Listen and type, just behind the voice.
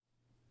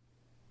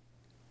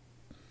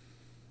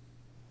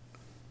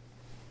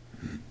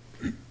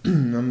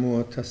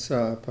Namo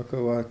tassa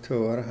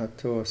bhagavato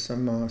arahato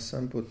samma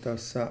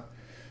sambuddhassa.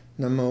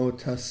 Namo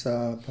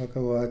tassa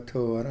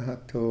bhagavato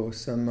arahato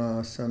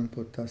samma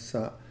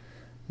sambuddhassa.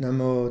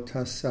 Namo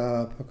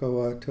tassa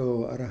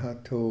bhagavato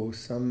arahato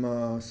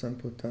samma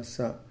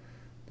sambuddhassa.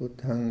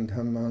 Buddhang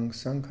dhammang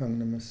sanghang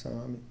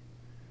namasami.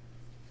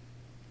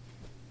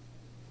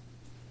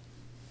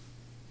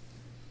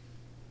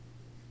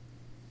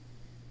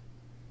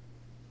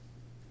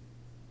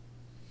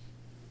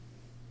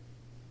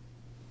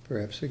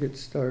 Perhaps I could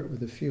start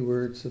with a few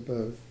words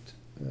about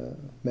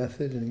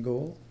method and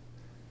goal.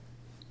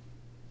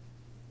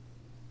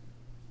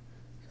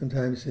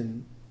 Sometimes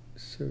in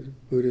sort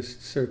of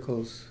Buddhist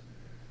circles,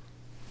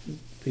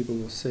 people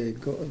will say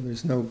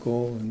there's no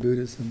goal in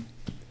Buddhism.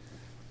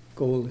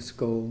 Goal is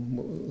goal,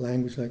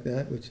 language like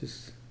that, which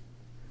is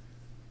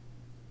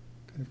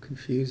kind of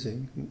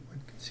confusing. One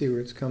can see where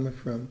it's coming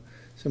from.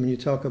 So when you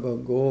talk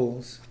about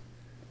goals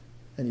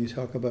and you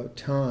talk about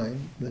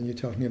time, then you're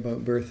talking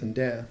about birth and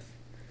death.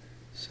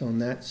 So in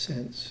that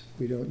sense,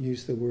 we don't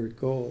use the word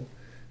goal,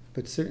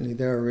 but certainly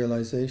there are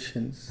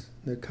realizations.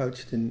 They're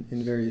couched in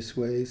various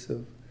ways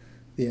of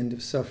the end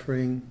of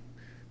suffering,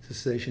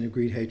 cessation of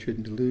greed, hatred,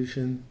 and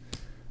delusion,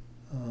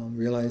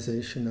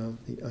 realization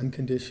of the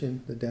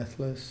unconditioned, the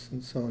deathless,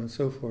 and so on and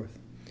so forth.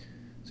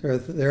 So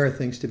there are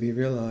things to be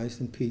realized,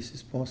 and peace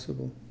is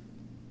possible.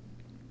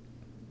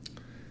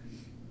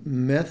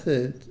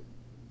 Method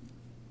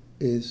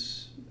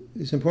is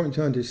important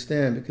to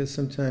understand because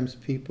sometimes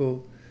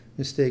people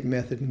mistake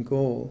method and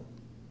goal.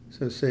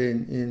 So say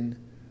in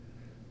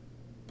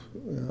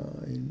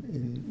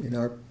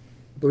our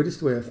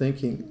Buddhist way of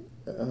thinking,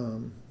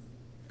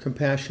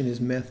 compassion is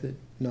method,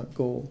 not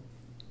goal.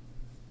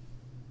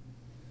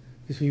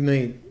 If you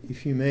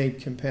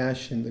made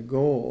compassion the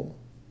goal,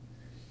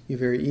 you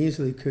very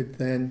easily could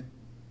then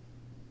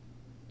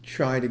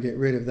try to get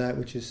rid of that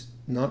which is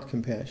not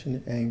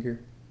compassion,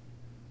 anger,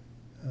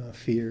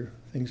 fear,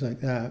 things like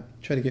that.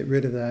 Try to get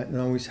rid of that and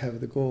always have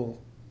the goal.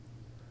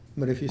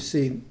 But if you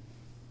see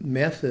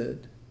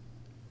method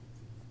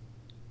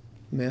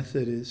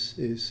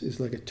is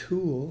like a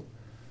tool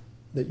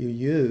that you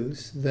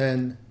use,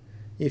 then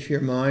if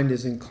your mind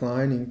is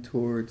inclining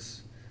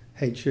towards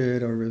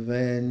hatred or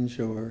revenge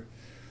or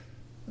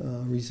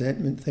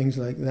resentment, things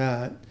like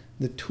that,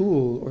 the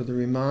tool or the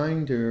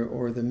reminder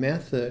or the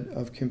method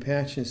of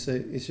compassion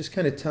is just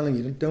kind of telling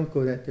you, don't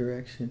go that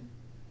direction.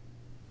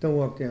 Don't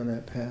walk down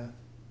that path.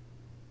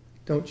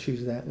 Don't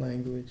choose that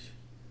language.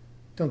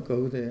 Don't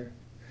go there.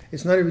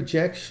 It's not a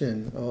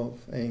rejection of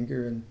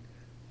anger and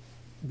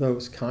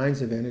those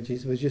kinds of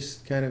energies, but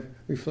just kind of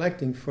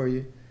reflecting for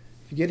you.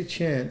 If you get a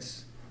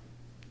chance,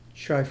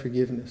 try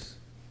forgiveness.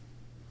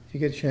 If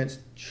you get a chance,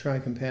 try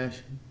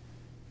compassion,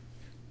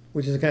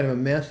 which is a kind of a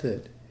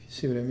method, if you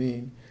see what I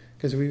mean.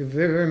 Because we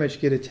very, very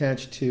much get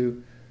attached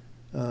to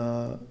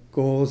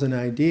goals and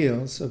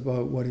ideals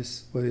about what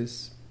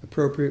is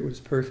appropriate, what is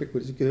perfect,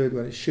 what is good,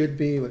 what it should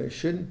be, what it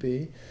shouldn't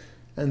be,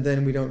 and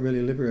then we don't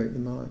really liberate the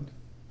mind.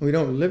 We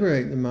don't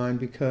liberate the mind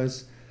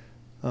because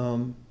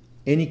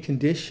any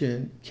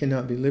condition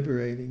cannot be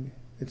liberating.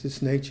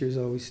 Its nature is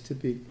always to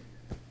be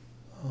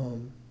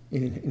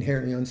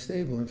inherently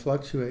unstable and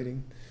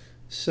fluctuating.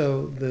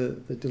 So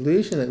the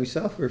delusion that we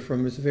suffer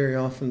from is very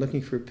often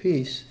looking for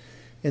peace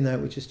in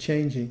that which is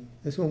changing.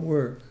 This won't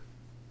work.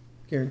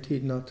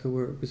 Guaranteed not to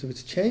work. Because if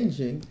it's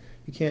changing,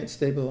 you can't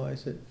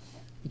stabilize it.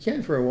 You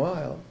can for a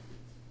while.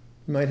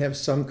 You might have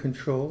some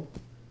control.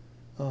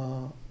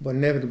 But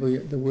inevitably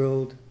the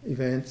world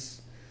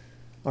events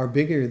are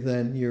bigger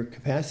than your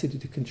capacity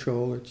to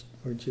control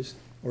or just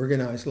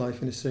organize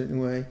life in a certain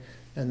way,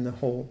 and the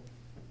whole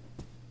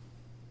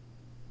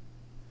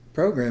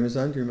program is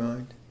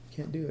undermined. You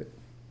can't do it.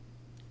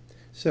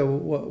 So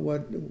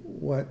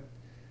what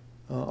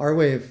our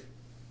way of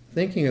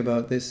thinking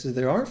about this is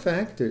there are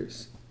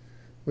factors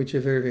which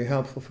are very, very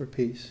helpful for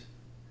peace.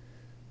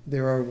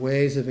 There are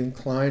ways of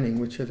inclining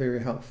which are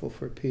very helpful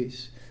for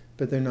peace,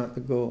 but they're not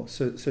the goal.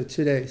 So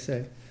today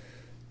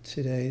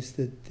is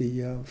the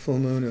full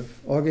moon of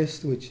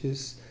August, which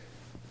is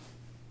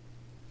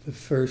the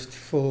first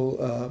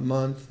full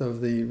month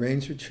of the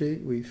Rains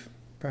Retreat. We've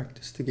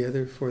practiced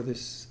together for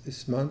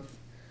this month.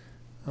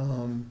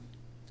 And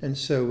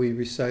so we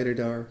recited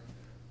our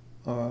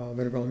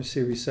Venerable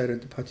Emissary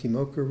recited the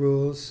Patimokkha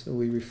rules.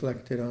 We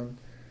reflected on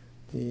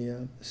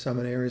the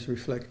Samanera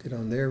reflected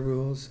on their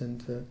rules,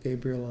 and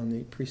Gabriel on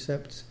the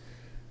precepts.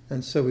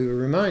 And so we were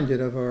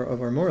reminded of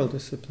our moral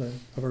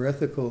discipline, of our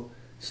ethical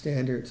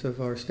standards, of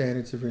our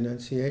standards of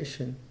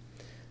renunciation.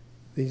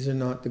 These are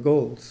not the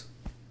goals.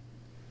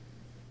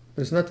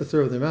 But it's not to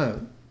throw them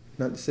out,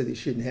 not to say that you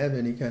shouldn't have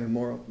any kind of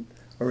moral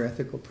or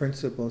ethical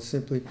principles,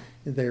 simply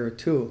they're a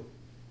tool.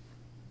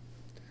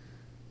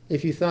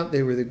 If you thought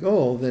they were the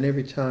goal, then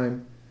every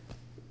time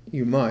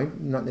you might,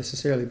 not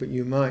necessarily, but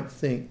you might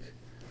think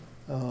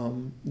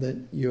that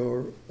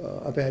you're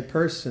a bad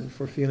person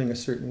for feeling a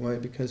certain way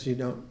because you're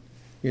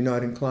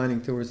not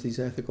inclining towards these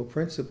ethical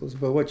principles.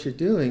 But what you're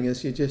doing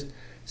is you're just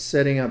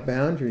setting up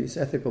boundaries,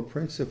 ethical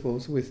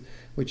principles,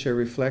 which are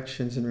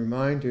reflections and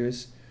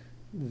reminders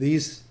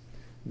these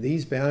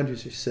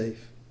boundaries are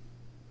safe.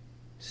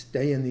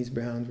 Stay in these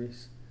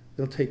boundaries.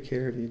 They'll take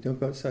care of you. Don't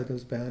go outside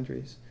those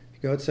boundaries.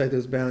 If you go outside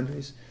those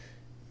boundaries,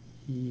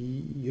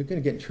 you're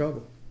going to get in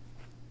trouble.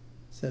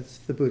 So that's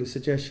the Buddha's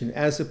suggestion.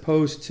 As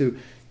opposed to,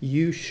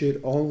 you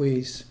should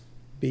always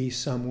be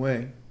some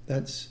way.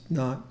 That's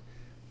not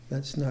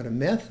a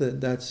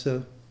method. That's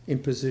a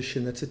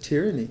imposition. That's a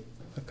tyranny,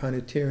 a kind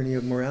of tyranny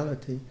of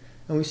morality.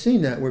 And we've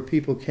seen that where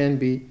people can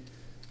be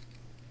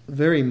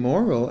very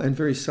moral and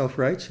very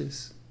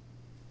self-righteous.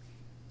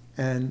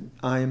 And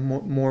I'm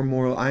more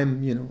moral.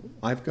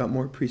 I've got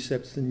more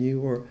precepts than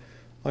you, or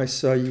I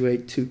saw you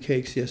ate 2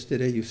 cakes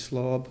yesterday, you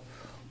slob,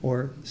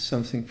 or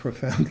something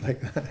profound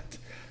like that.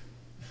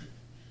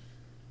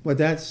 But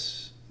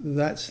that's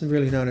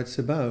really not what it's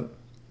about.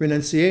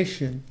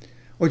 Renunciation,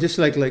 or just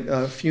like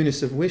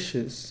fewness of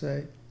wishes,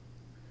 say.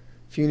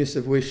 Fewness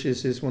of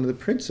wishes is one of the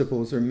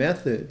principles or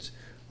methods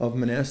of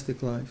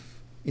monastic life.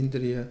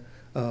 Indriya,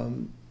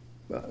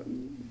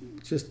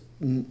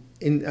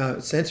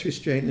 sense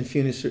restraint and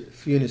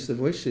fewness of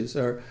wishes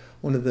are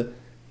one of the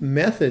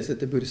methods that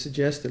the Buddha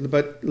suggested.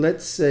 But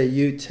let's say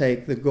you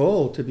take the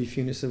goal to be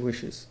fewness of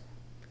wishes.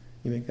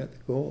 You make that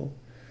the goal.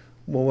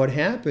 Well, what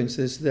happens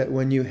is that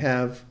when you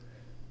have,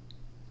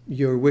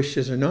 your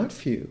wishes are not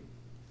few.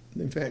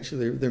 In fact,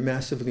 they're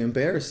massively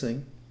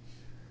embarrassing.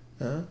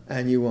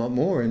 And you want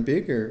more and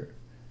bigger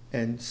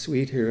and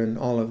sweeter and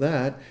all of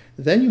that,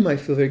 then you might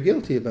feel very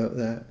guilty about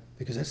that,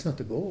 because that's not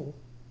the goal.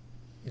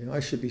 I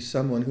should be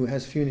someone who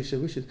has fewness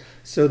of wishes.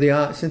 So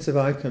the sense of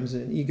I comes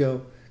in,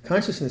 ego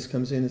consciousness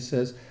comes in and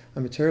says,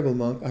 I'm a terrible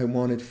monk, I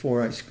wanted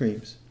 4 ice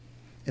creams,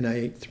 and I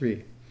ate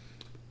 3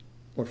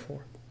 or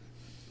 4.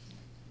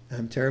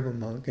 I'm a terrible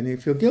monk, and you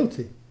feel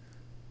guilty.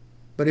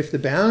 But if the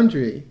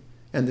boundary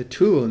and the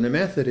tool and the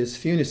method is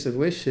fewness of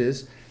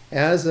wishes,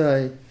 as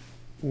I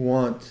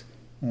want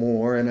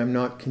more and I'm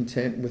not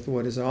content with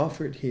what is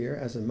offered here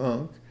as a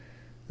monk,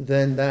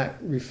 then that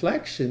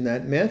reflection,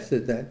 that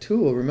method, that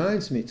tool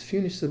reminds me it's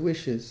fewness of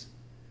wishes.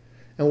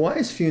 And why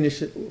is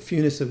fewness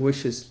of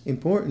wishes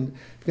important?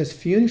 Because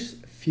fewness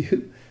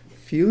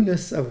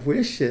of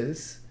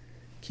wishes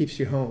keeps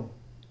you home.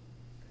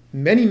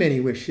 Many, many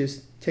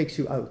wishes takes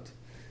you out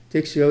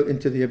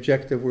into the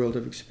objective world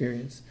of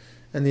experience.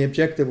 And the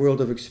objective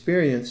world of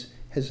experience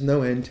has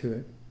no end to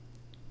it.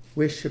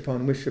 Wish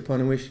upon wish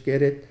upon wish,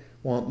 get it,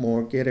 want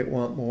more, get it,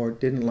 want more,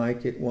 didn't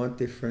like it, want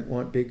different,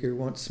 want bigger,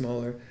 want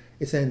smaller.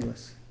 It's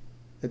endless.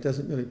 It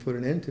doesn't really put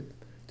an end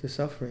to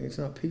suffering. It's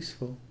not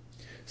peaceful.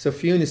 So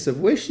fewness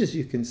of wishes,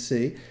 you can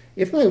see,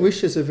 if my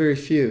wishes are very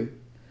few,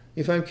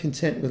 if I'm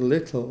content with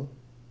little,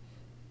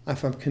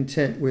 if I'm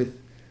content with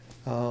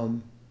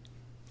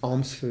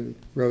alms food,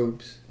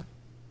 robes,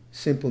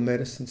 simple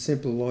medicine,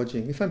 simple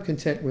lodging, if I'm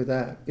content with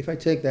that, if I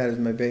take that as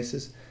my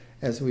basis,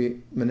 as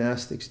we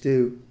monastics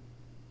do,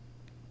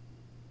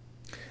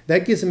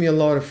 that gives me a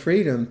lot of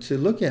freedom to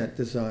look at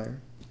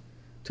desire,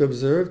 to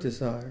observe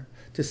desire,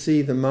 to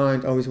see the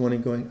mind always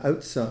wanting going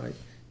outside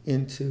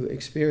into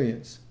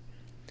experience.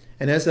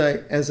 And as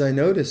I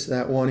notice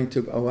that wanting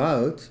to go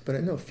out, but I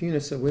know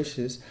fewness of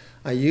wishes,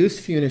 I use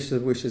fewness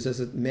of wishes as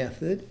a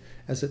method,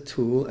 as a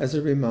tool, as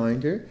a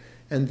reminder,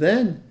 and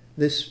then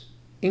this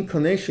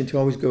inclination to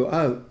always go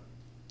out,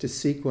 to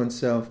seek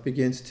oneself,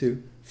 begins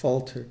to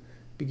falter,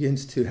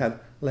 begins to have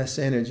less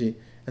energy,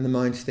 and the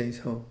mind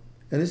stays home.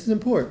 And this is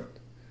important,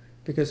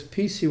 because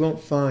peace you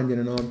won't find in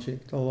an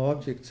object. All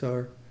objects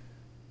are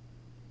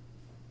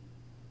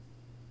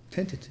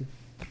tentative,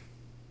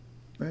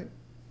 right?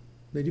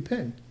 They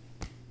depend.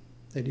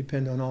 They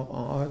depend on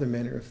all other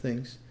manner of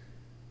things.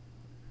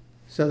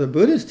 So the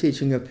Buddha's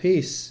teaching of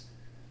peace,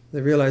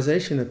 the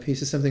realization of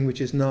peace, is something which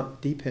is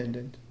not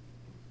dependent.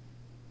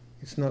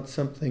 It's not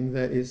something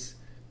that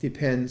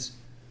depends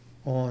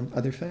on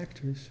other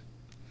factors.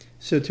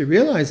 So to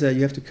realize that,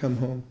 you have to come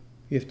home.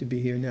 You have to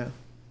be here now.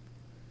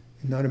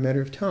 And not a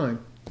matter of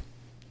time.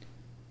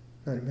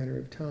 Not a matter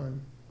of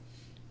time.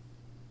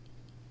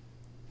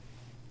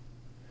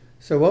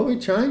 So what we're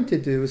trying to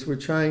do is we're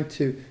trying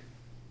to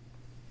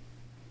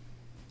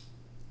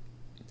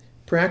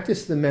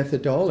practice the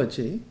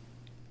methodology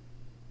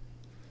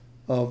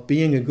of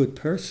being a good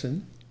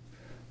person,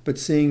 but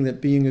seeing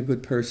that being a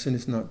good person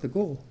is not the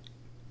goal.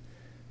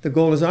 The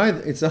goal is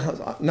it's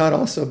not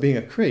also being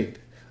a creep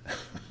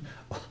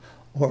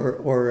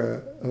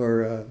or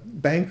a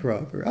bank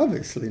robber.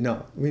 Obviously,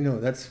 no. We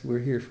know we're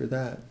here for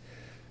that.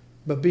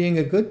 But being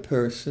a good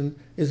person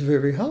is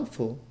very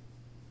helpful.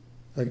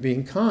 Like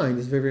being kind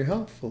is very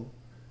helpful.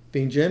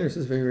 Being generous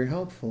is very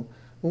helpful.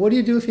 Well, what do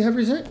you do if you have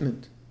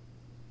resentment?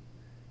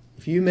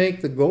 If you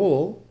make the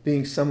goal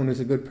being someone who's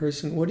a good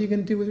person, what are you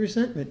going to do with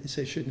resentment? You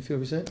say, I shouldn't feel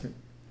resentment.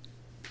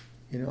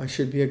 I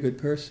should be a good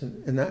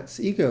person. And that's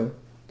ego.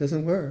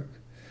 Doesn't work.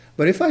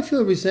 But if I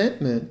feel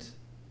resentment,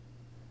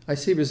 I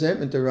see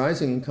resentment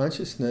arising in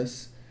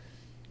consciousness,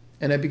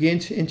 and I begin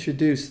to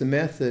introduce the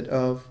method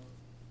of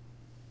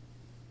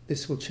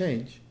this will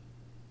change.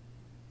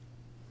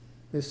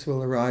 This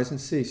will arise and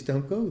cease.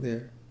 Don't go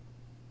there.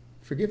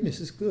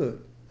 Forgiveness is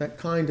good. that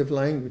kind of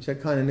language,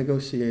 that kind of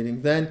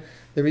negotiating, then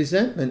the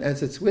resentment,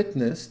 as it's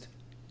witnessed,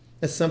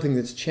 as something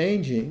that's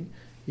changing,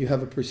 you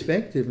have a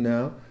perspective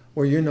now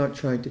where you're not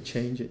trying to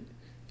change it.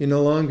 You're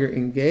no longer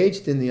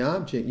engaged in the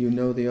object, you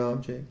know the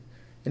object.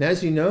 And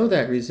as you know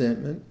that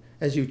resentment,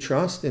 as you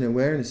trust in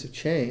awareness of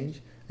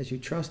change,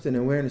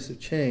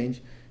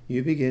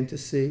 you begin to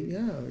see,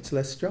 yeah, it's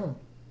less strong.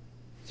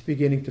 It's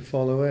beginning to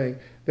fall away.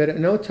 But at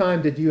no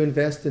time did you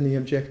invest in the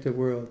objective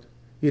world.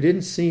 You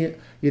didn't see it,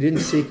 you didn't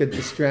seek a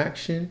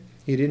distraction,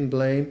 you didn't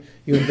blame,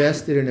 you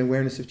invested in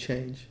awareness of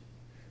change.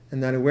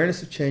 And that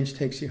awareness of change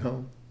takes you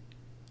home.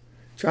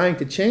 Trying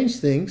to change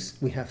things,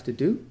 we have to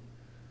do.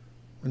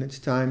 When it's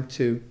time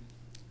to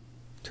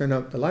turn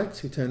out the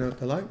lights, we turn out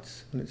the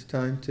lights. When it's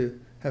time to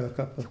have a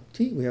cup of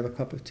tea, we have a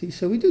cup of tea.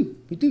 So we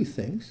do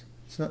things.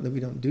 It's not that we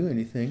don't do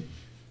anything.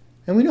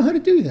 And we know how to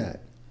do that.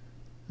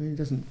 I mean, it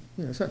doesn't,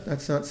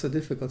 that's not so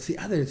difficult. It's the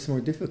other it's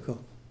more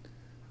difficult.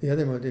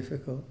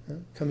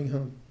 Coming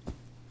home.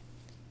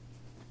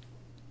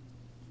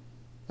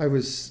 I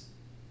was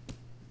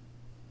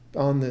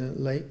on the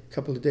lake a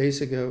couple of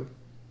days ago,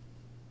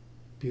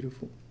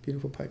 beautiful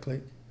Pike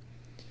Lake,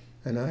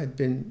 and I had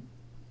been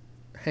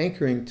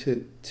hankering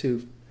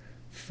to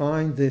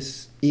find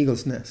this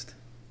eagle's nest.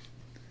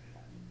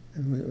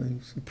 And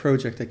it's a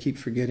project I keep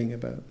forgetting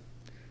about,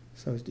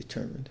 so I was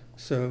determined.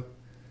 So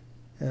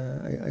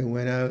I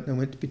went out and I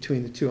went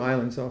between the two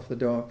islands off the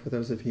dock, for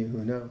those of you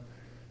who know.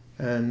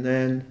 And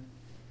then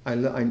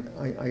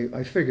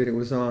I figured it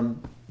was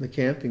on the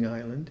camping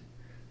island.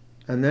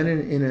 And then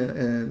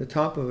in the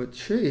top of a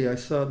tree, I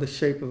saw the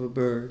shape of a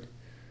bird.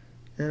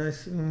 And I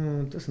said,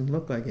 it doesn't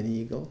look like an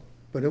eagle,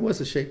 but it was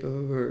the shape of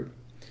a bird.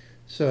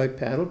 So I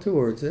paddled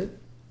towards it,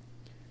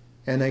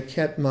 and I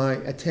kept my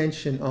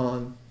attention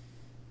on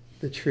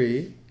the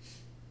tree.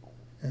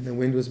 And the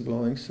wind was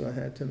blowing, so I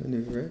had to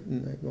maneuver it,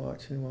 and I'd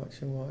watch and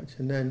watch and watch.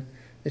 And then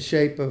the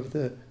shape of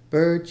the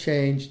bird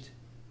changed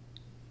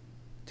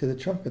to the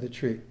trunk of the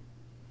tree.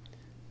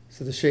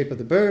 So the shape of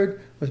the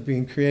bird was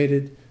being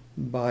created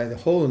by the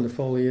hole in the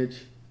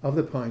foliage of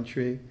the pine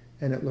tree,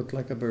 and it looked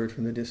like a bird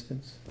from the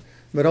distance.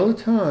 But all the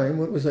time,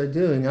 what was I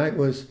doing? I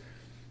was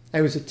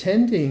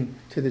attending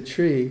to the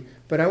tree,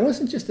 but I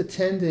wasn't just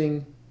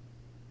attending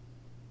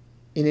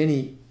in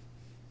any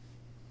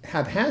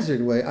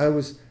haphazard way. I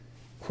was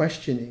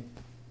questioning.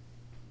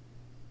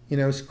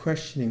 I was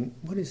questioning,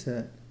 what is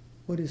that?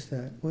 What is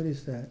that? What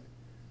is that?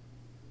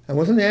 I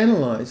wasn't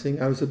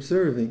analyzing, I was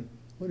observing.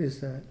 What is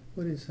that?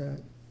 What is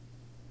that?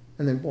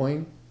 And then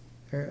boing,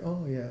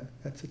 oh yeah,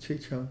 that's a tree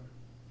trunk.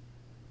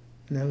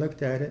 And I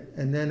looked at it,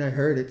 and then I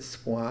heard it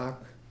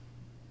squawk.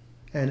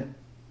 And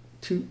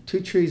two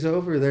trees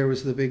over there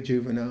was the big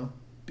juvenile,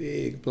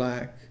 big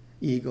black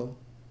eagle.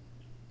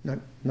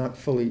 Not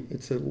fully,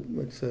 it's a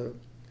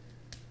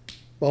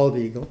bald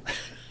eagle.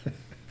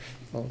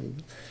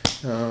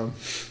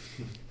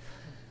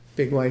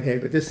 Big white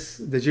head, but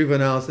the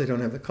juveniles, they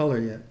don't have the color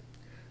yet.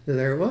 So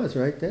there it was,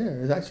 right there.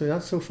 It was actually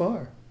not so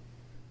far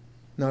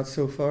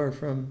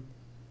from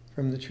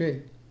the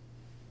tree.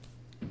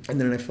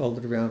 And then I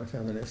folded around and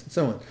found the nest, and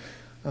so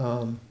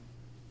on.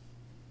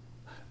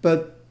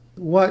 But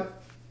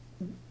what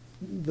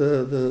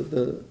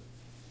the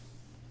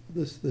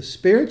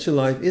spiritual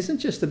life isn't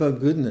just about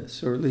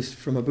goodness, or at least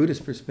from a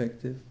Buddhist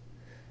perspective.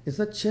 It's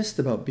not just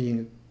about being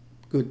a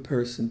good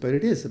person, but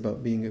it is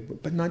about being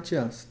but not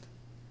just.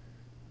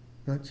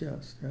 Not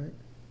just, right?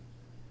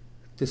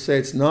 To say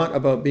it's not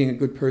about being a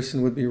good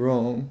person would be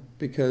wrong,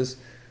 because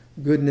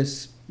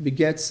goodness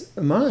begets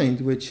a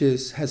mind which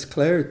has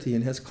clarity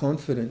and has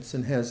confidence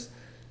and has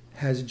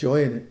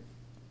joy in it.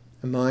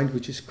 A mind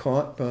which is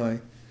caught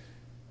by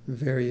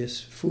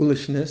various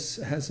foolishness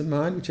has a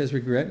mind which has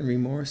regret and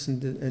remorse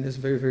and is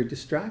very, very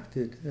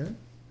distracted. Yeah?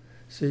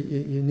 So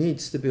you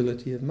need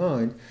stability of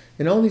mind.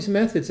 And all these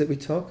methods that we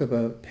talk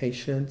about,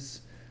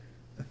 patience,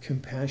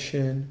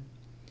 compassion,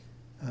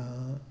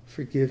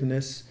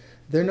 forgiveness,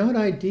 they're not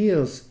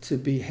ideals to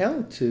be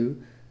held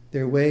to.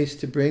 They're ways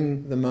to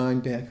bring the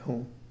mind back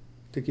home,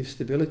 to give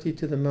stability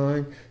to the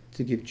mind,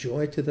 to give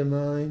joy to the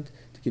mind,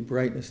 to give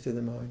brightness to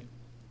the mind.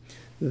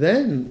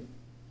 Then,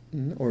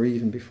 or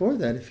even before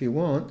that if you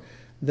want,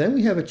 then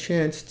we have a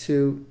chance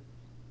to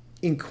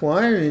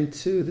inquire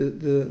into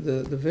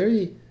the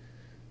very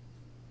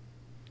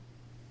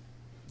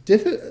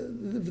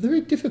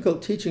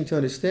difficult teaching to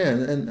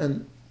understand.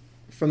 And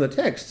from the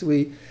text,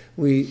 we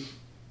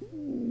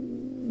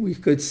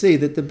could see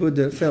that the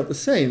Buddha felt the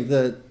same,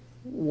 that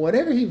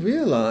whatever he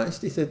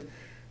realized, he said,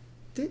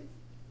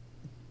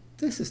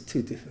 this is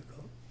too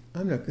difficult.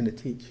 I'm not going to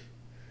teach.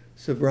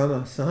 So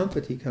Brahma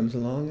Sampati comes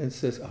along and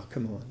says, oh,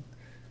 come on,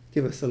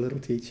 give us a little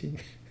teaching.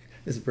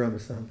 This is Brahma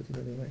Sampati,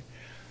 by the way.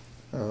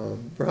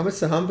 Brahma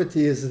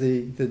Sampati is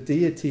the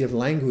deity of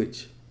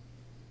language.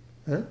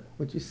 Huh?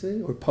 What'd you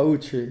say? Or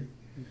poetry.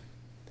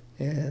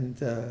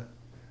 And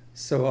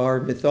so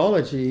our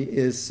mythology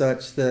is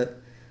such that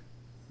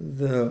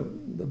the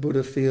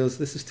Buddha feels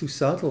this is too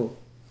subtle.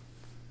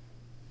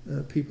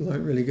 People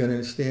aren't really going to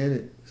understand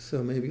it,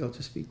 so maybe I'll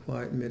just be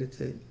quiet and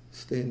meditate.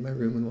 stay in my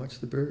room and watch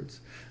the birds.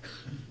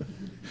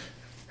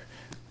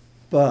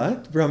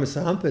 But Brahma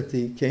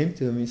Sampati came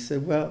to him. He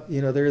said, well,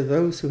 there are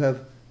those who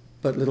have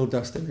but little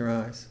dust in their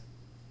eyes.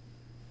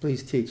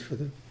 Please teach for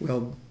the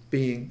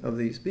well-being of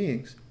these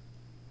beings.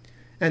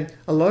 And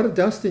a lot of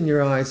dust in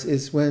your eyes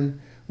is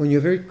when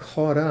you're very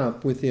caught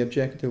up with the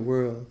objective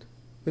world,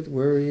 with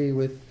worry,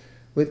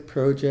 with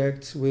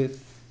projects,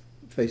 with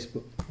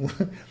Facebook,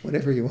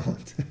 whatever you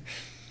want.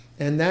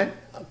 And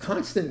that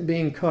constant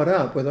being caught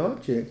up with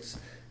objects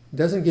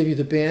doesn't give you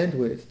the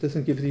bandwidth,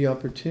 doesn't give you the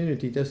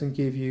opportunity, doesn't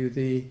give you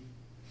the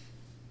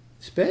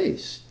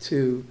space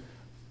to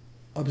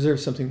observe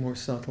something more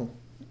subtle.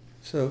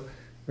 So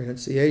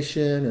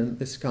renunciation and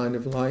this kind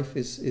of life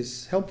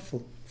is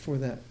helpful for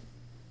that.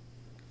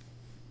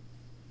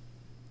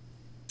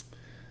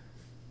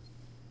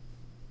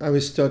 I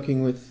was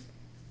talking with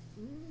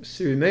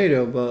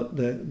Surimedo about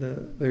the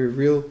very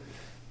real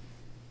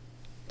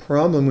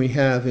problem we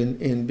have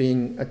in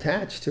being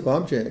attached to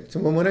objects.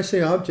 And when I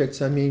say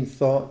objects, I mean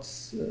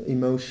thoughts,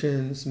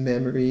 emotions,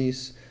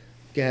 memories,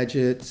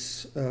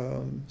 gadgets,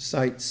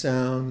 sights,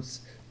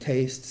 sounds,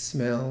 tastes,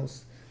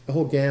 smells, the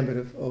whole gambit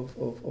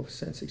of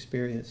sense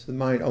experience. The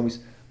mind always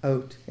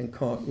out and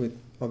caught with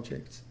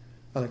objects.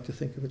 I like to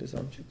think of it as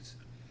objects.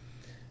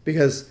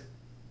 Because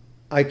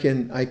I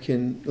can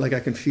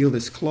feel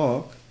this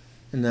clock,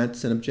 and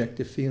that's an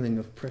objective feeling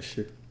of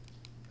pressure.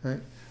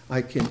 Right?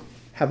 I can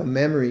have a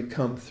memory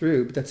come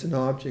through, but that's an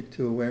object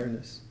to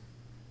awareness.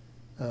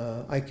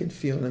 I can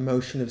feel an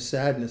emotion of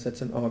sadness,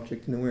 that's an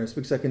object in awareness,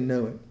 because I can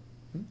know it.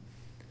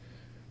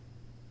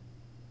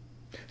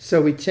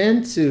 So we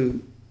tend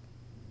to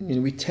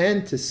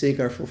seek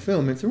our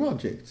fulfillment through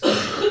objects,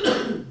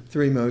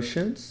 through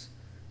emotions,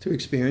 through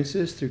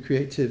experiences, through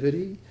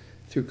creativity,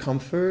 through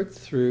comfort,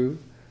 through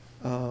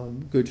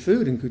good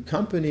food and good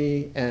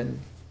company, and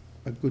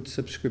a good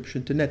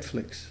subscription to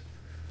Netflix.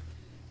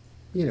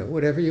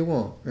 Whatever you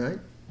want, right?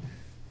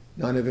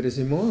 None of it is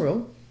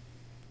immoral.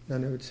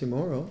 None of it's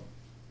immoral.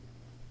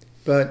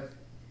 But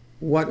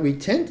what we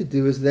tend to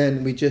do is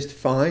then we just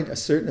find a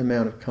certain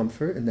amount of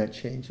comfort, and that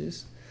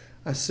changes.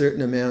 A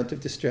certain amount of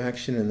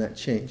distraction, and that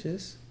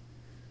changes.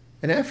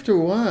 And after a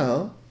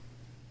while,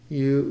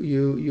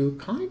 you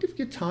kind of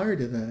get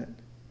tired of that.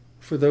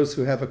 For those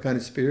who have a kind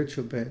of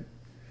spiritual bent,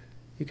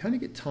 you kind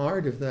of get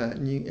tired of that,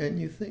 and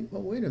you think,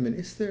 well, wait a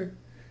minute,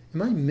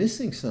 am I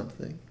missing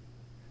something?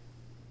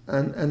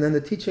 And then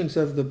the teachings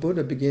of the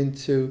Buddha begin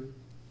to,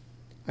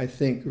 I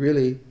think,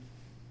 really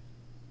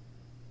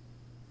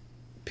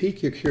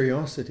pique your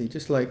curiosity,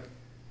 just like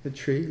the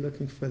tree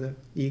looking for the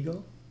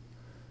eagle.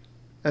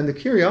 And the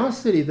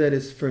curiosity that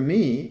is, for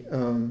me,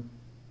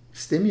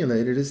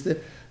 stimulated is the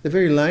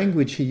very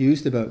language he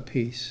used about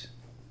peace.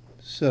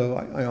 So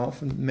I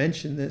often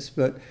mention this,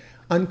 but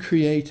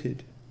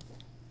uncreated.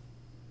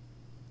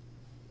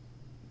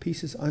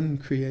 Peace is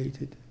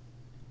uncreated.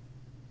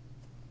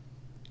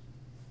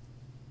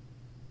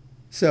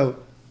 So,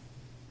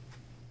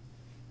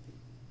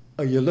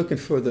 are you looking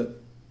for the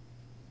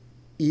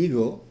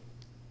eagle?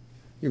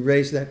 You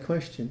raise that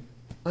question.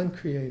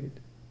 Uncreated.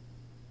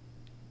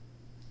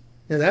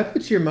 Now that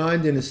puts your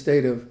mind in a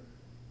state of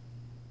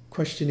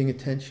questioning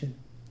attention.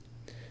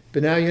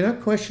 But now you're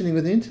not questioning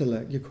with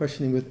intellect, you're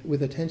questioning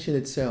with attention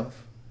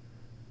itself.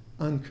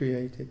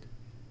 Uncreated.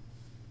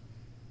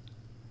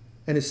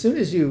 And as soon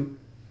as you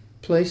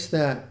place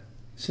that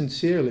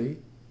sincerely,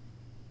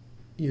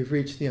 you've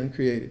reached the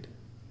uncreated.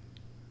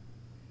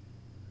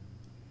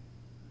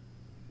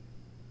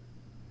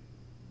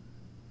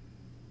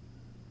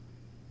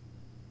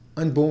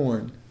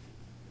 Unborn.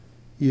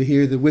 You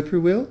hear the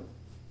whippoorwill?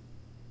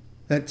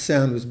 That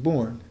sound was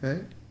born,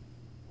 right?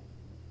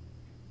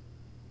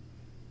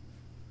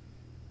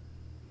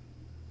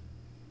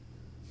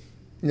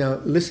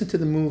 Now listen to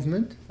the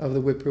movement of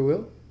the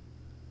whippoorwill.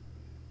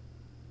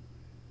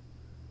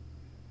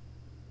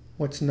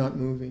 What's not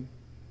moving?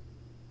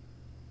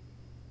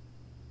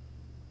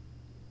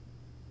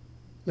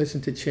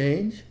 Listen to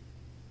change.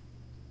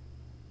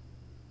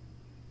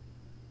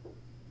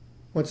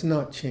 What's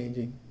not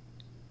changing?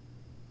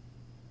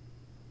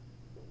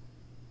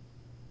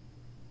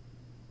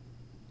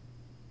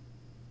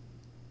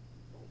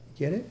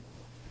 Get it?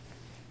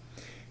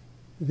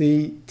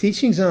 The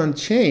teachings on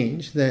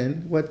change,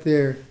 then, what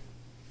they're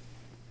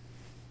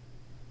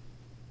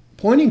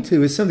pointing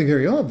to is something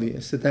very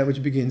obvious, that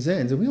which begins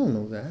ends, and we all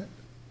know that.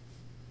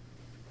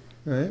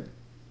 Right?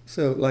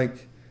 So,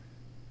 like,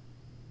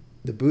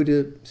 the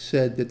Buddha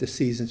said that the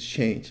seasons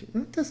change.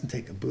 Well, it doesn't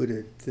take a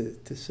Buddha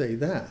to say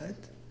that.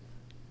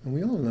 And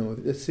we all know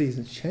that the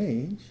seasons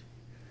change,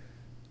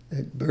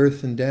 that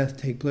birth and death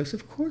take place.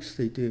 Of course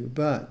they do,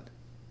 but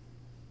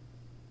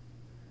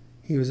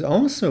he was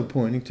also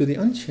pointing to the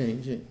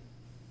unchanging.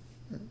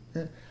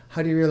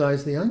 How do you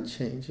realize the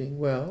unchanging?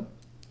 Well,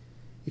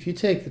 if you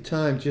take the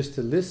time just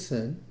to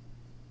listen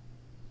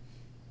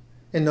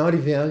and not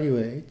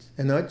evaluate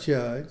and not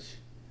judge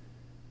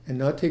and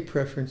not take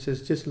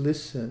preferences, just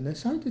listen.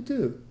 That's hard to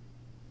do,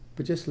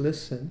 but just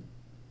listen.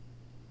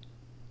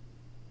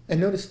 And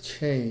notice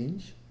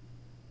change.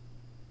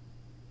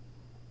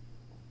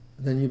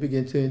 then you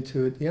begin to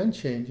intuit the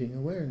unchanging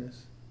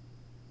awareness.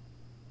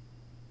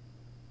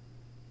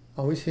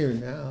 Always here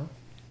and now.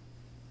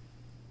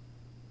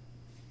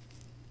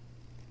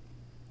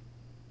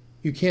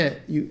 You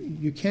can't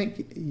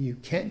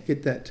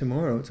get that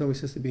tomorrow. It's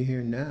always has to be here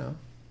and now.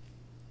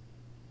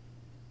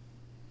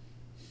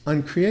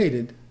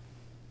 Uncreated,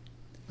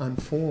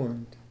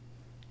 unformed,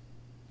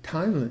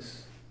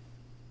 timeless.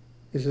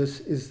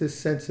 Is this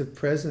sense of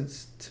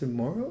presence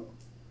tomorrow?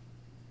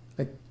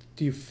 Like,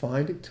 do you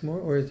find it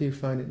tomorrow, or do you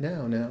find it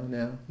now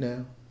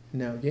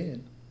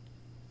again?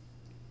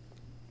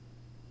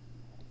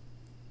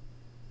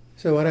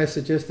 So what I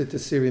suggested to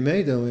Siri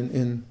Meido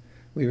in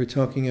we were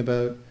talking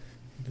about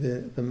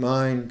the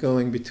mind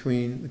going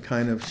between the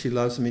kind of she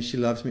loves me,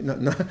 not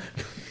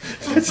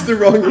that's the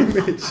wrong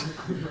image.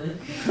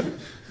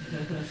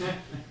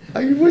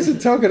 I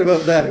wasn't talking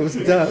about that, it was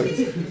doubt.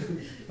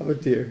 Oh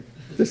dear,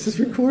 this is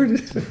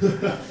recorded.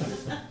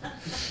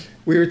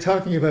 We were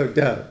talking about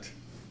doubt,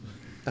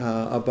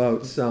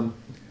 about some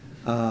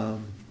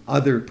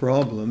other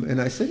problem,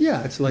 and I said,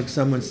 yeah, it's like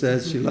someone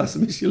says, she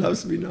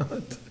loves me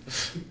not.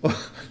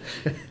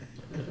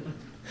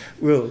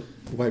 We'll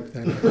wipe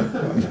that out, I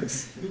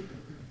promise.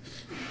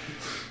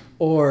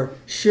 Or,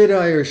 should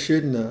I or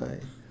shouldn't I?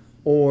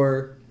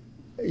 Or,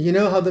 you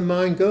know how the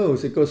mind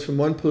goes. It goes from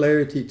one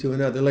polarity to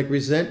another. Like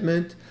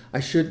resentment, I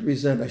should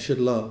resent, I should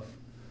love.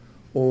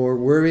 Or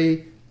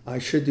worry, I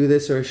should do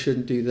this or I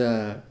shouldn't do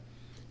that.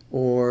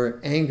 Or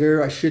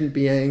anger, I shouldn't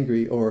be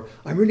angry. Or,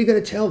 I'm really going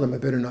to tell them, I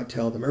better not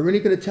tell them. I'm really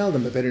going to tell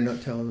them, I better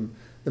not tell them.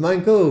 The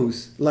mind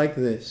goes like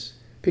this,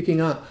 picking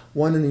up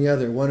one and the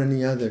other, one and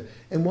the other.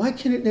 And why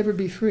can it never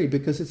be free?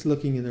 Because it's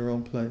looking in the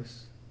wrong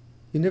place.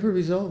 You never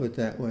resolve it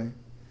that way.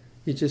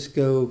 You just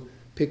go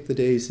pick the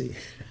daisy.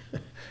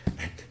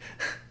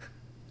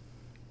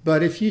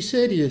 But if you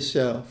say to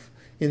yourself,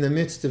 in the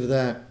midst of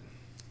that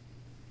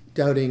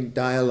doubting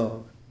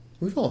dialogue,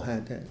 we've all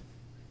had that,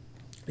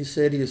 you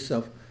say to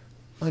yourself,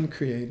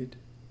 uncreated.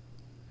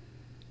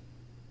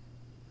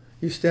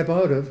 You step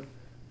out of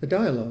the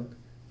dialogue.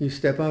 You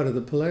step out of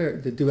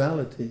the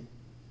duality.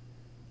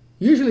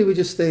 Usually we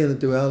just stay in the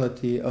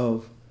duality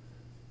of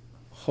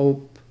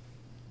hope,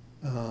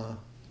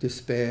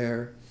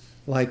 despair,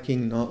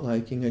 liking, not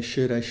liking, I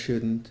should, I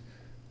shouldn't,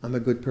 I'm a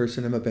good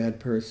person, I'm a bad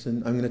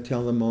person, I'm going to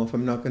tell them off,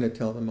 I'm not going to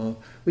tell them off.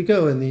 We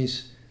go in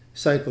these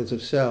cycles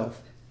of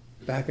self,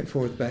 back and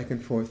forth, back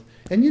and forth.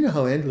 And you know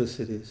how endless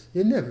it is.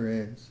 It never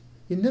ends.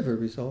 You never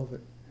resolve it.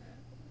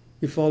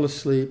 You fall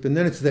asleep, and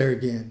then it's there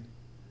again.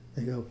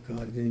 And you go, oh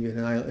God, it didn't even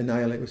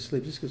annihilate with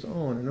sleep. It just goes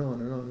on and on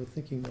and on, the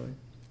thinking mind.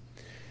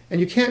 And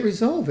you can't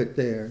resolve it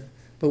there.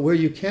 But where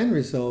you can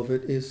resolve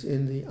it is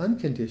in the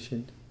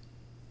unconditioned.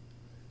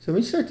 So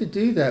when you start to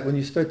do that, when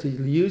you start to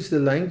use the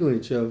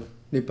language of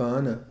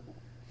Nibbana,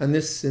 and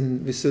this in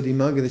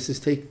Visuddhimagga, this is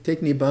take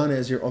Nibbana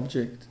as your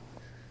object.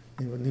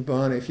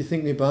 Nibbana, if you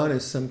think Nibbana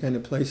is some kind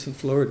of place in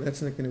Florida,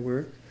 that's not going to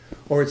work.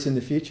 Or it's in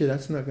the future,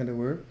 that's not going to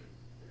work.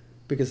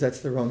 Because that's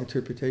the wrong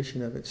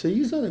interpretation of it. So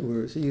use other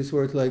words. You use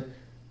words like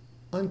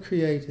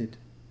uncreated.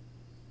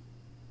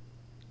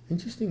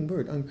 Interesting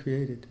word,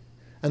 uncreated.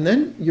 And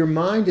then your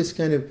mind is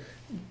kind of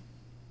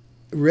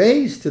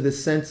raised to the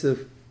sense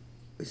of,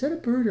 is that a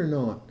bird or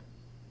not?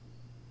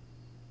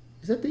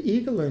 Is that the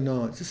eagle or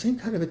not? It's the same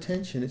kind of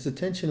attention. It's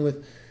attention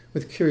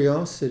with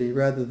curiosity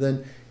rather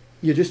than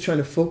you're just trying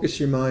to focus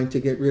your mind to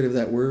get rid of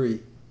that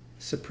worry,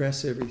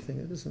 suppress everything.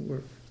 It doesn't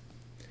work.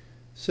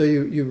 So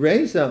you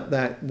raise up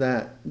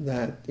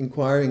that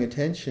inquiring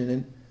attention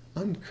and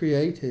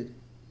uncreated.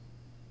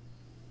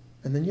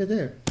 And then you're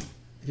there.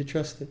 If you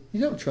trust it.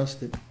 You don't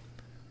trust it.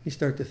 You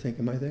start to think,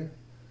 am I there?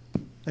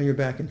 And you're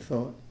back in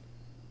thought.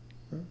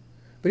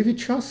 But if you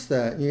trust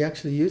that, and you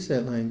actually use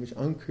that language,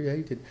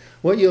 uncreated,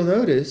 what you'll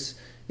notice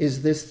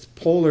is this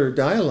polar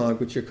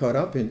dialogue which you're caught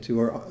up into,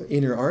 or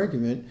inner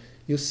argument,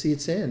 you'll see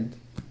its end.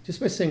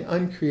 Just by saying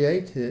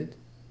uncreated,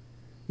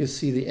 you'll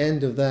see the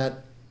end of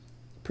that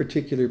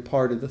particular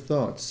part of the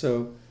thought.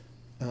 So,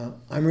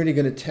 I'm really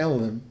going to tell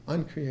them,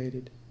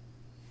 uncreated.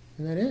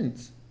 And that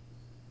ends.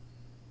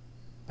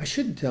 I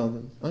shouldn't tell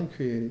them,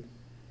 uncreated.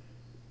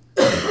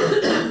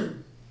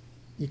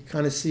 You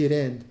kind of see it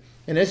end.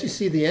 And as you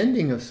see the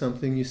ending of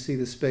something, you see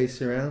the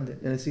space around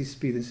it. And as you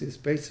see the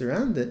space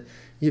around it,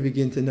 you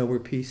begin to know where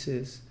peace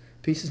is.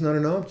 Peace is not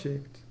an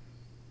object.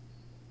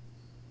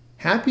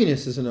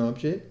 Happiness is an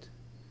object.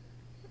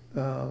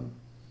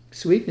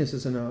 Sweetness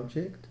is an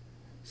object.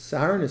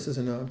 Sourness is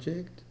an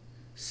object.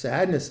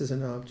 Sadness is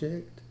an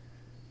object.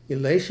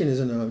 Elation is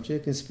an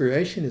object.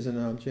 Inspiration is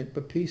an object.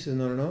 But peace is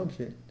not an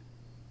object.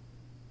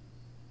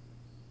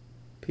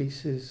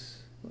 Peace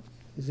is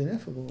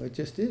ineffable. It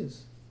just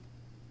is.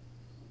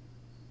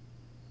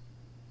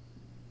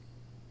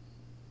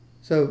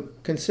 So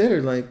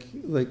consider, like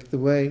the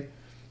way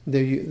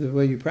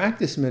you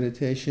practice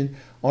meditation,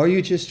 are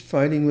you just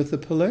fighting with the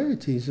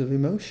polarities of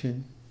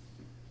emotion?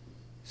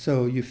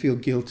 So you feel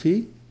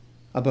guilty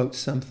about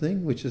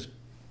something, which is,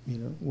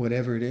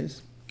 whatever it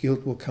is.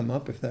 Guilt will come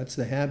up if that's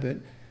the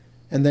habit.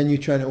 And then you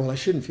try to, I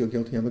shouldn't feel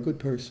guilty, I'm a good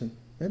person.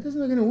 That's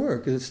not going to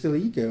work because it's still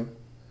ego.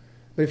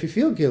 But if you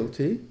feel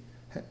guilty,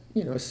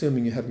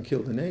 assuming you haven't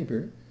killed a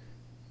neighbor,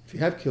 if you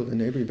have killed a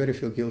neighbor, you better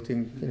feel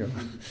guilty,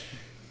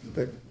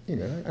 But,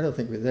 I don't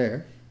think we're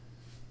there.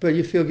 But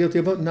you feel guilty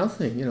about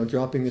nothing,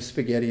 dropping the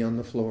spaghetti on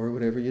the floor, or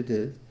whatever you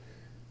did.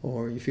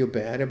 Or you feel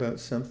bad about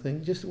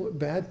something. Just what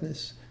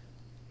badness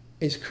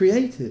is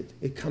created.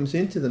 It comes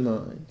into the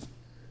mind.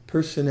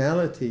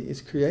 Personality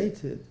is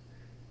created.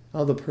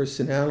 All the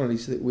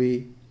personalities that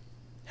we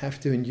have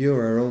to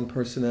endure, our own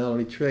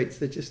personality traits,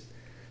 they're just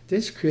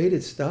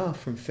created stuff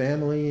from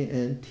family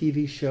and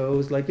TV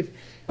shows. Like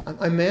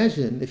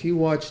imagine if you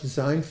watched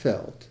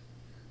Seinfeld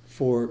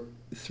for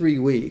 3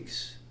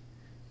 weeks,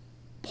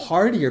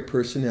 part of your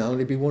personality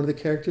would be one of the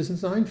characters in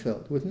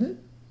Seinfeld, wouldn't it?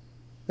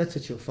 That's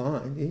what you'll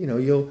find.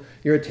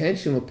 Your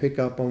attention will pick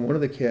up on one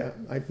of the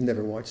I've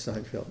never watched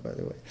Seinfeld, by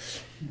the way.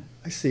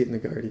 I see it in The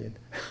Guardian.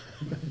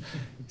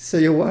 So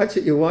you watch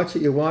it,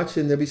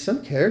 and there'll be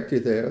some character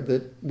there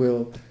that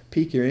will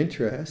pique your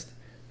interest,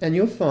 and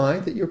you'll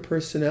find that your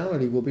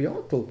personality will be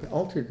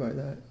altered by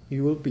that.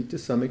 You will be, to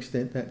some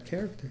extent, that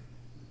character.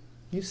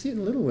 You see it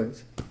in little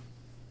ways.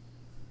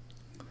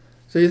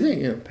 So you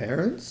think,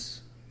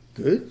 parents,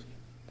 good,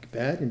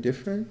 bad,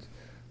 indifferent,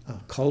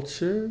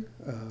 culture,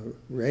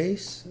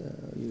 race,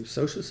 your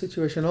social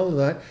situation, all of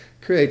that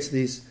creates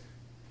this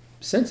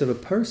sense of a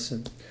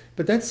person.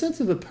 But that sense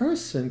of a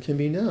person can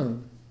be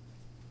known.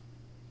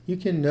 You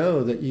can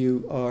know that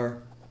you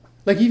are,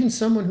 like even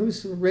someone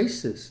who's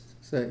racist.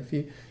 So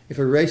if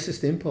a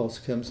racist impulse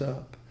comes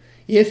up,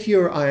 if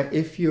your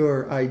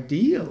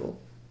ideal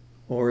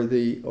or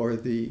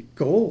the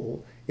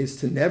goal is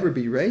to never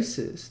be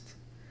racist,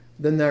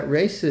 then that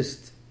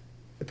racist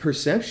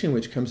perception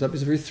which comes up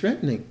is very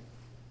threatening.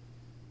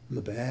 I'm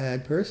a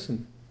bad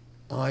person.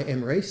 I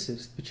am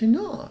racist. But you're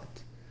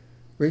not.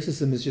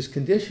 Racism is just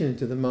conditioned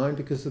into the mind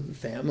because of the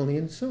family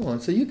and so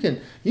on. So you can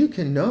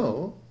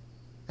know,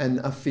 and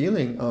a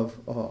feeling of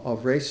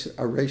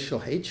racial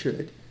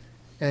hatred,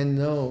 and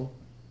know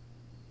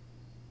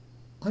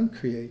I'm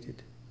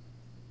created,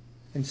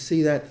 and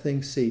see that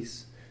thing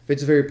cease. If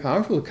it's very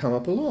powerful, it'll come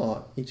up a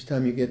lot. Each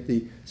time you get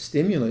the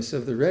stimulus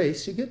of the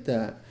race, you get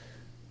that.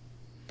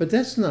 But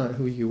that's not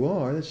who you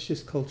are. That's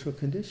just cultural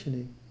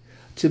conditioning.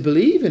 To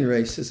believe in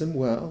racism,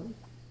 well,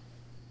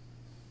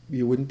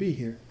 you wouldn't be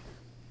here.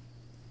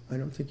 I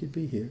don't think you'd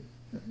be here.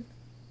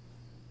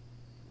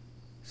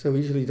 So we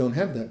usually don't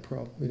have that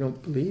problem. We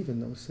don't believe in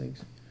those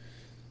things.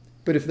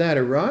 But if that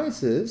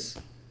arises,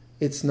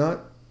 it's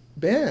not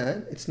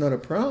bad, it's not a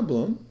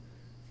problem,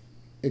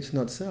 it's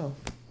not self.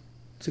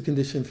 It's a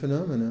conditioned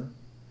phenomena.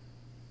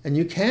 And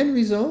you can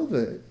resolve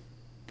it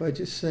by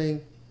just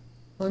saying,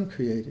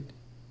 uncreated.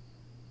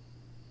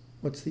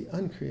 What's the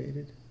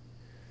uncreated?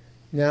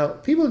 Now,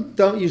 people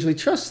don't usually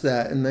trust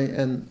that,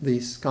 and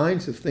these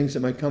kinds of things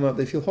that might come up,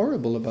 they feel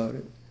horrible about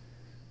it.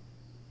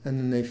 And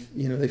then they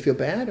feel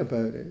bad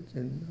about it.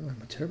 And I'm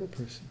a terrible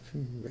person,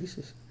 I'm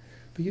racist.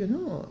 But you're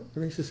not.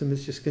 Racism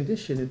is just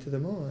conditioned into the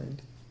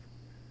mind.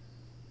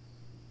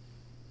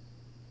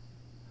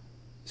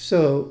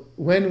 So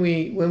when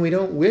we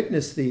don't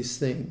witness these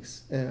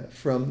things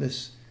from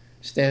this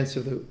stance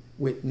of the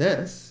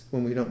witness,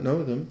 when we don't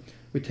know them,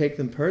 we take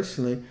them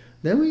personally,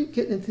 then we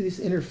get into these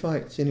inner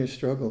fights, inner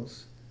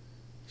struggles.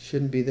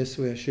 Shouldn't be this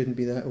way, I shouldn't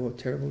be that. Oh,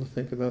 terrible to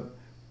think about.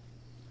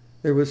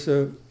 There was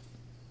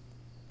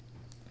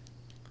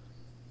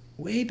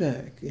way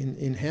back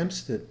in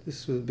Hampstead,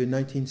 this would have been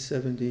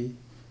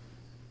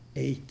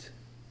 1978,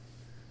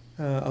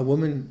 a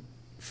woman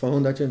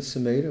phoned Ajahn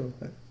Sumedho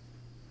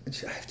and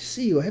she said, I have to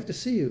see you.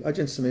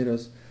 Ajahn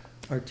Sumedho's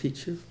our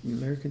teacher, the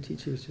American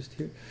teacher, was just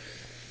here.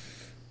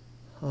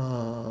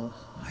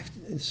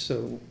 And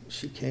so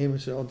she came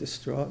and she was all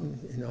distraught,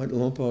 and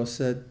Lompo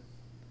said,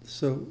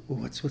 so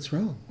what's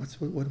wrong?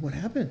 What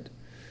happened?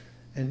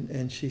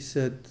 And she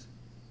said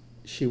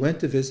she went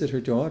to visit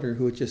her daughter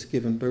who had just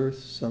given birth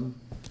some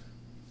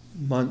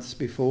months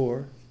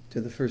before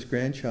to the first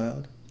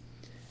grandchild.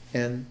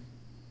 And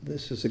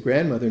this is the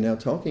grandmother now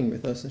talking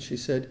with us, and she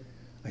said,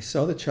 I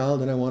saw the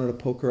child and I wanted to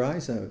poke her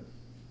eyes out.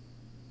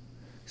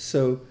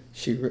 So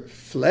she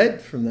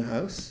fled from the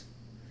house,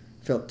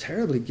 felt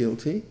terribly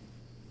guilty,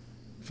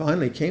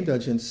 finally came to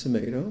Ajahn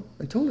Sumedho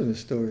and told him the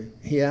story.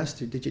 He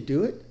asked her, did you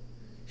do it?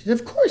 She said,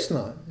 of course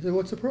not. He said,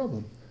 what's the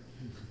problem?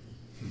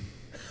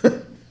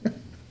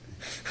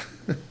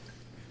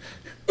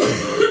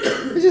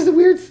 It's just a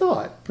weird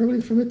thought,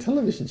 probably from a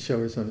television show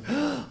or something.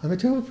 I'm a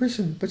terrible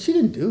person, but she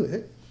didn't do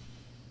it.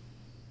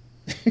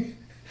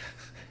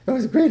 That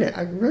was great.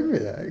 I remember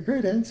that. A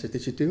great answer.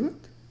 Did you do it?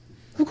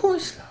 Of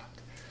course not.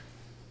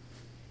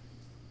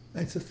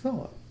 That's a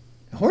thought.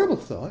 A horrible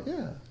thought,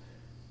 yeah.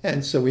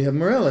 And so we have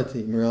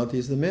morality. Morality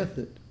is the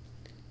method.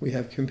 We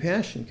have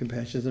compassion.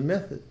 Compassion is the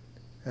method,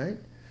 right?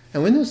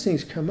 And when those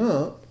things come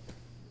up,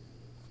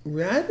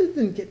 rather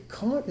than get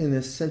caught in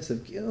this sense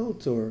of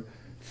guilt or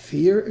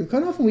fear, and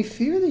quite often we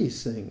fear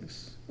these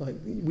things. Like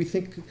we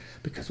think,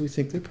 because we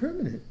think they're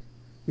permanent.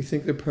 We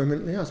think they're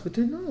permanently us, but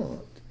they're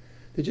not.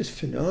 They're just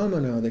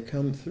phenomena that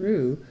come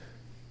through,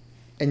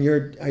 and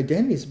your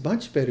identity is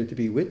much better to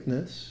be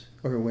witness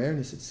or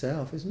awareness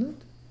itself is not.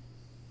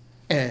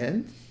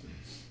 And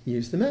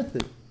use the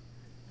method.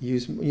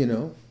 Use,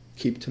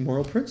 keep to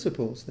moral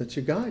principles. That's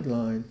your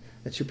guideline.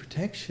 That's your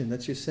protection.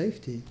 That's your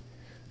safety.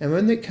 And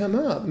when they come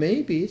up,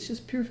 maybe it's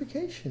just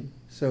purification.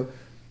 So,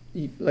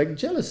 like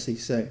jealousy,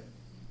 say.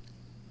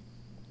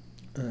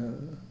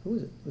 Who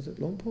was it? Was it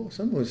Longpo?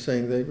 Someone was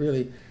saying they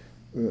really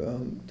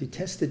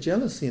detested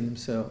jealousy in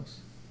themselves.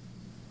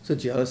 So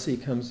jealousy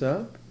comes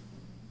up,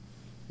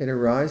 it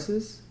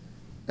arises,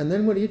 and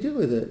then what do you do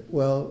with it?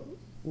 Well,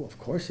 of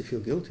course you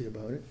feel guilty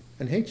about it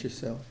and hate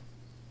yourself.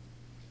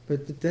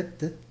 But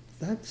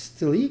that's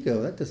still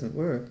ego. That doesn't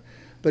work.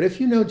 But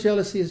if you know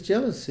jealousy is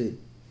jealousy,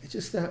 it's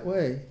just that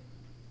way.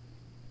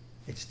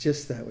 It's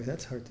just that way.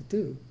 That's hard to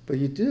do. But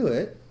you do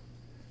it,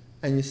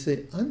 and you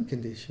say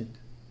unconditioned.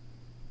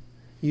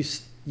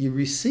 You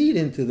recede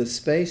into the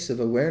space of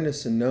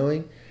awareness and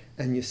knowing,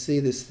 and you see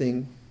this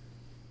thing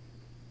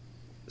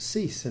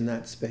cease in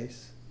that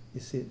space.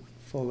 You see it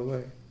fall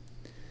away.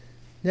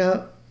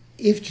 Now,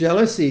 if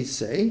jealousy,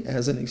 say,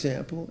 as an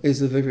example,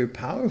 is a very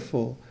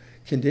powerful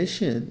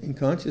condition in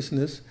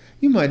consciousness,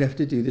 you might have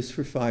to do this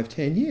for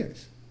 5-10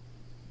 years.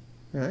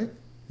 Right?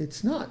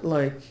 It's not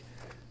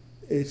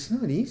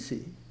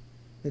easy.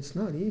 It's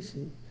not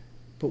easy.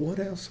 But what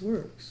else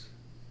works?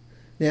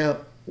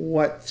 Now,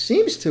 what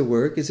seems to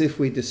work is if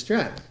we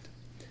distract.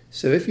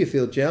 So if you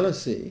feel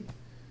jealousy,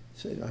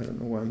 say, I don't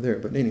know why I'm there,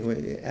 but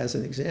anyway, as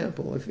an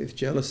example, if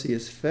jealousy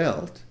is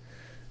felt,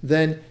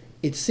 then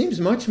it seems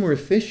much more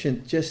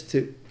efficient just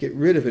to get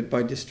rid of it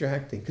by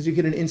distracting, because you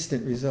get an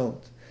instant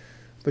result.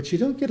 But you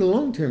don't get a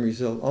long-term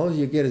result. All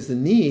you get is the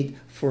need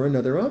for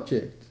another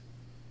object,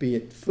 be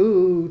it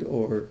food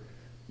or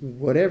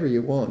whatever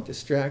you want,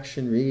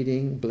 distraction,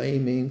 reading,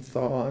 blaming,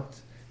 thought,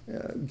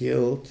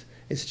 guilt.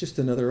 It's just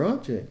another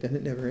object, and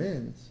it never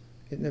ends.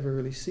 It never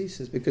really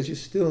ceases, because you're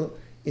still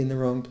in the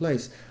wrong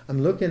place.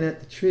 I'm looking at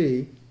the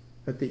tree,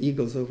 but the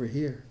eagle's over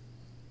here.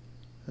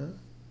 Huh?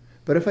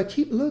 But if I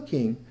keep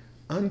looking,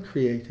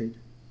 uncreated,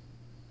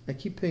 I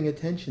keep paying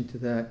attention to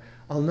that,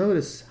 I'll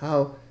notice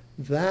how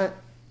that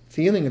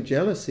feeling of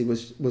jealousy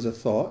was a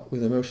thought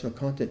with emotional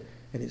content,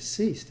 and it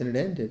ceased, and it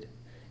ended.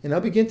 And I'll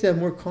begin to have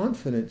more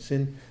confidence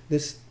in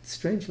this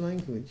strange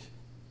language,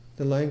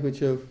 the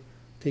language of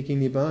taking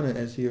Nibbana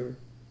as your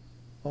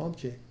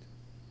object.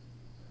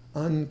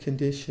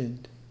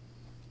 Unconditioned,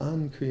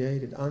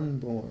 uncreated,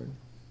 unborn.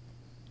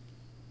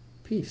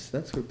 Peace,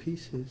 that's where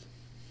peace is.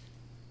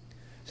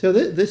 So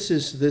this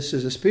is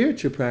a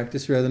spiritual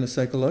practice rather than a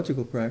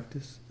psychological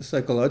practice. The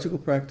psychological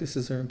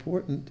practices are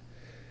important,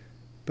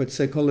 but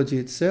psychology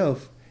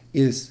itself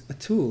is a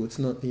tool, it's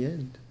not the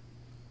end.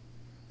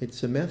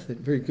 It's a method,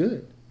 very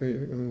good.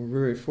 We're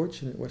very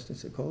fortunate in Western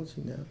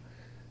psychology now,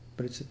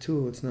 but it's a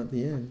tool, it's not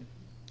the end.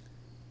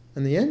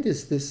 And the end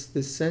is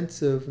this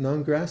sense of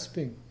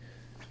non-grasping.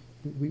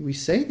 We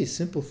say these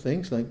simple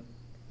things like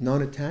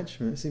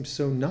non-attachment. It seems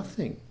so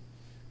nothing.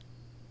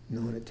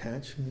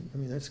 Non-attachment,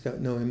 that's got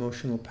no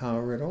emotional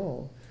power at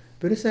all.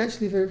 But it's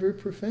actually very, very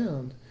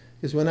profound.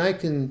 Because when I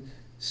can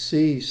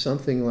see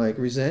something like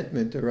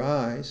resentment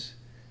arise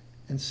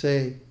and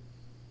say,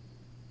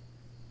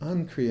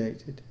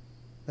 uncreated,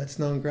 that's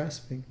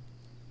non-grasping.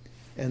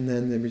 And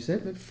then the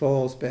resentment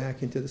falls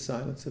back into the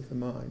silence of the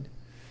mind.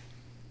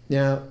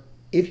 Now,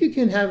 if you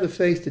can have the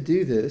faith to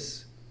do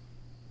this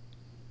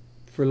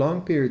for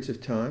long periods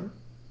of time,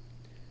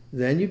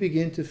 then you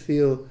begin to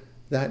feel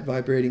that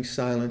vibrating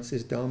silence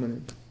is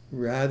dominant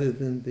rather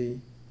than the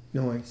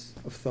noise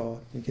of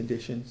thought and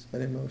conditions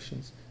and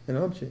emotions and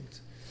objects.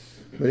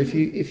 But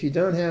if you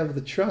don't have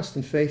the trust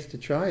and faith to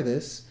try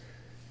this,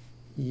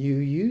 you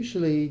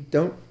usually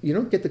don't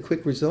get the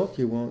quick result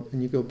you want,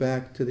 and you go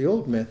back to the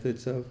old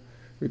methods of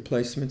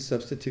replacement,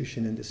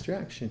 substitution, and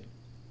distraction,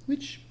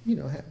 which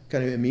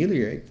kind of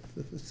ameliorate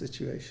the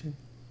situation.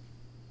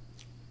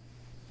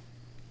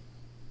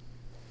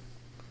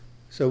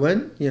 So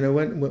when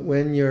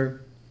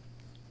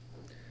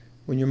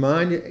your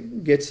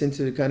mind gets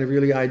into kind of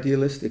really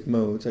idealistic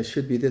modes, I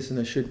should be this and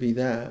I should be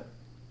that,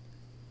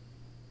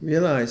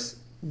 realize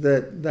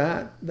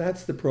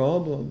that's the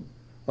problem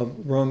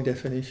of wrong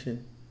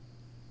definition.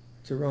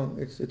 It's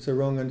a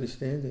wrong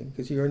understanding,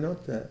 because you are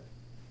not that.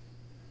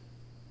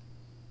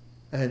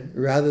 And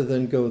rather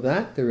than go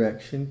that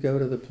direction, go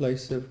to the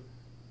place of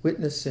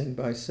witnessing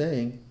by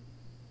saying,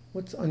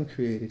 what's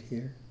uncreated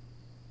here?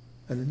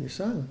 And then there's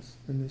silence,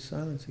 and there's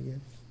silence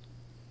again.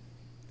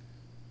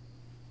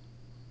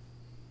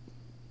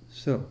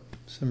 So,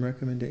 some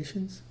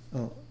recommendations.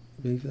 I'll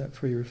leave that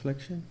for your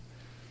reflection.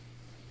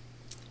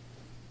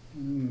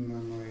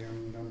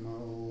 Namayam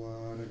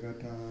Dhammo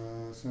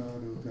Aragata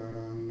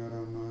Sadhukarang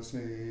Naramase